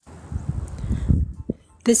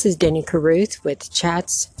This is Denny Caruth with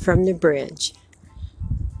Chats from the Bridge.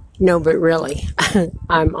 No, but really,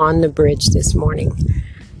 I'm on the bridge this morning.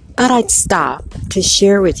 Thought I'd stop to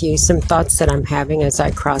share with you some thoughts that I'm having as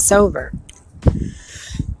I cross over.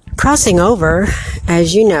 Crossing over,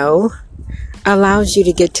 as you know, allows you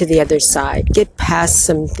to get to the other side, get past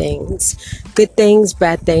some things. Good things,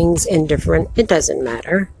 bad things, indifferent, it doesn't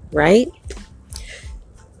matter, right?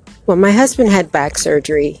 Well, my husband had back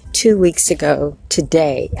surgery 2 weeks ago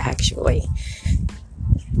today, actually.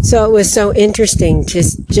 So it was so interesting to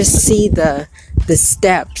just see the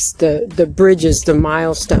steps, the bridges, the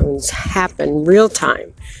milestones happen real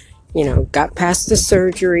time. You know, got past the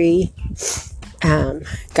surgery,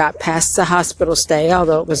 got past the hospital stay,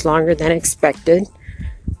 although it was longer than expected.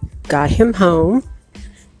 Got him home.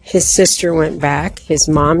 His sister went back. His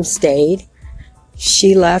mom stayed.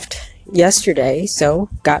 She left yesterday, so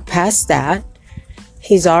got past that.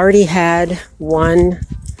 He's already had one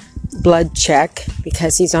blood check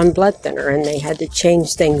because he's on blood thinner and they had to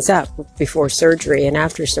change things up before surgery and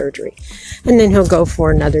after surgery. And then he'll go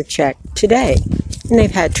for another check today. And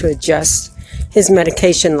they've had to adjust his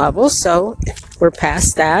medication levels, so we're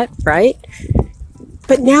past that, right?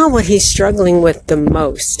 But now what he's struggling with the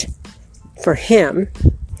most for him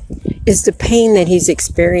is the pain that he's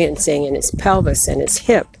experiencing in his pelvis and his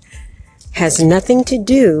hip. Has nothing to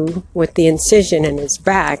do with the incision in his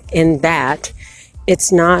back, in that it's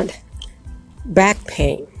not back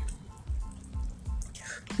pain.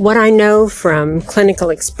 What I know from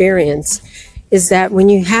clinical experience is that when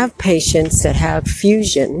you have patients that have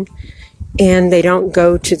fusion and they don't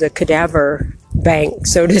go to the cadaver bank,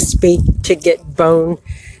 so to speak, to get bone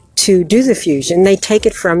to do the fusion, they take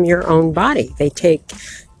it from your own body. They take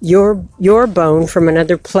your bone from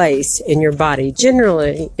another place in your body.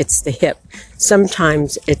 Generally, it's the hip.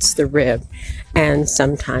 Sometimes it's the rib, and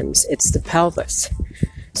sometimes it's the pelvis.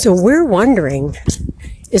 So we're wondering,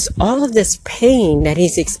 is all of this pain that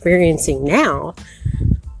he's experiencing now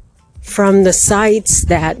from the sites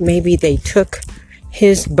that maybe they took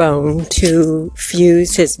his bone to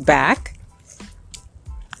fuse his back?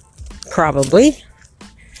 Probably.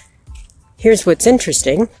 Here's what's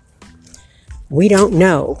interesting. We don't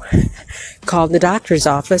know. Called the doctor's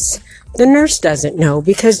office. The nurse doesn't know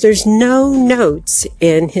because there's no notes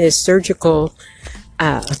in his surgical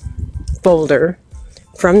folder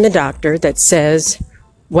from the doctor that says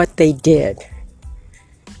what they did.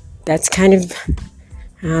 That's kind of,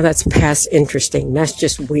 that's past interesting. That's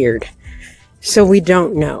just weird. So we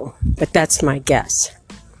don't know, but that's my guess.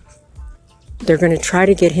 They're going to try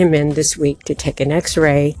to get him in this week to take an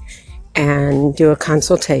x-ray and do a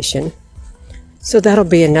consultation. So that'll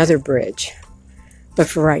be another bridge. But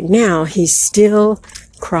for right now, he's still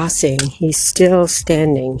crossing. He's still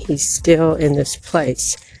standing. He's still in this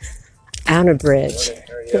place. On a bridge.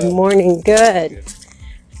 Good morning. Good.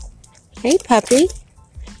 Hey, puppy.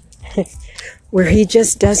 Where he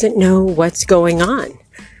just doesn't know what's going on.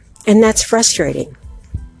 And that's frustrating.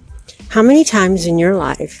 How many times in your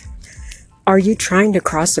life are you trying to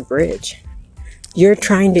cross a bridge? You're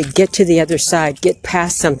trying to get to the other side, get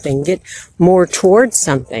past something, get more towards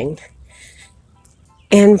something.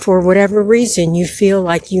 And for whatever reason, you feel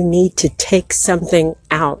like you need to take something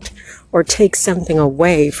out or take something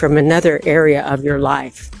away from another area of your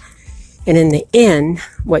life. And in the end,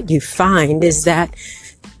 what you find is that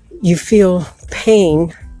you feel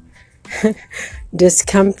pain,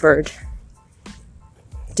 discomfort,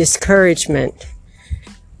 discouragement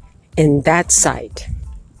in that site.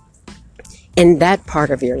 In that part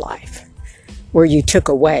of your life where you took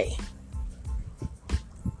away.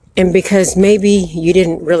 And because maybe you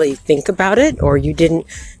didn't really think about it, or you didn't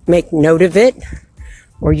make note of it,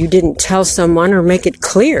 or you didn't tell someone or make it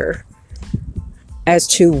clear as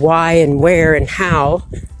to why and where and how,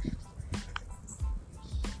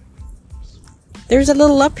 there's a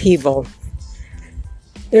little upheaval.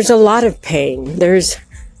 There's a lot of pain. There's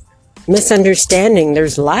misunderstanding.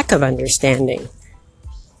 There's lack of understanding.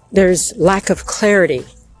 There's lack of clarity.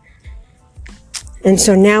 And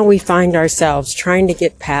so now we find ourselves trying to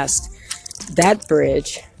get past that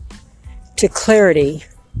bridge to clarity,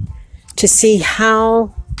 to see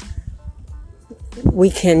how we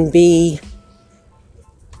can be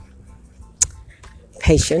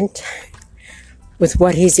patient with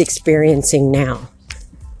what he's experiencing now.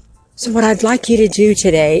 So what I'd like you to do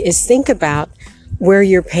today is think about where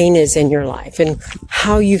your pain is in your life and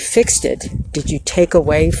how you fixed it. Did you take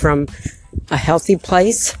away from a healthy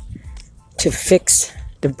place to fix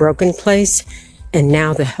the broken place, and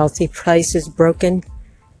now the healthy place is broken?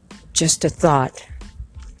 Just a thought.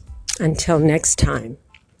 Until next time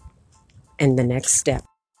and the next step.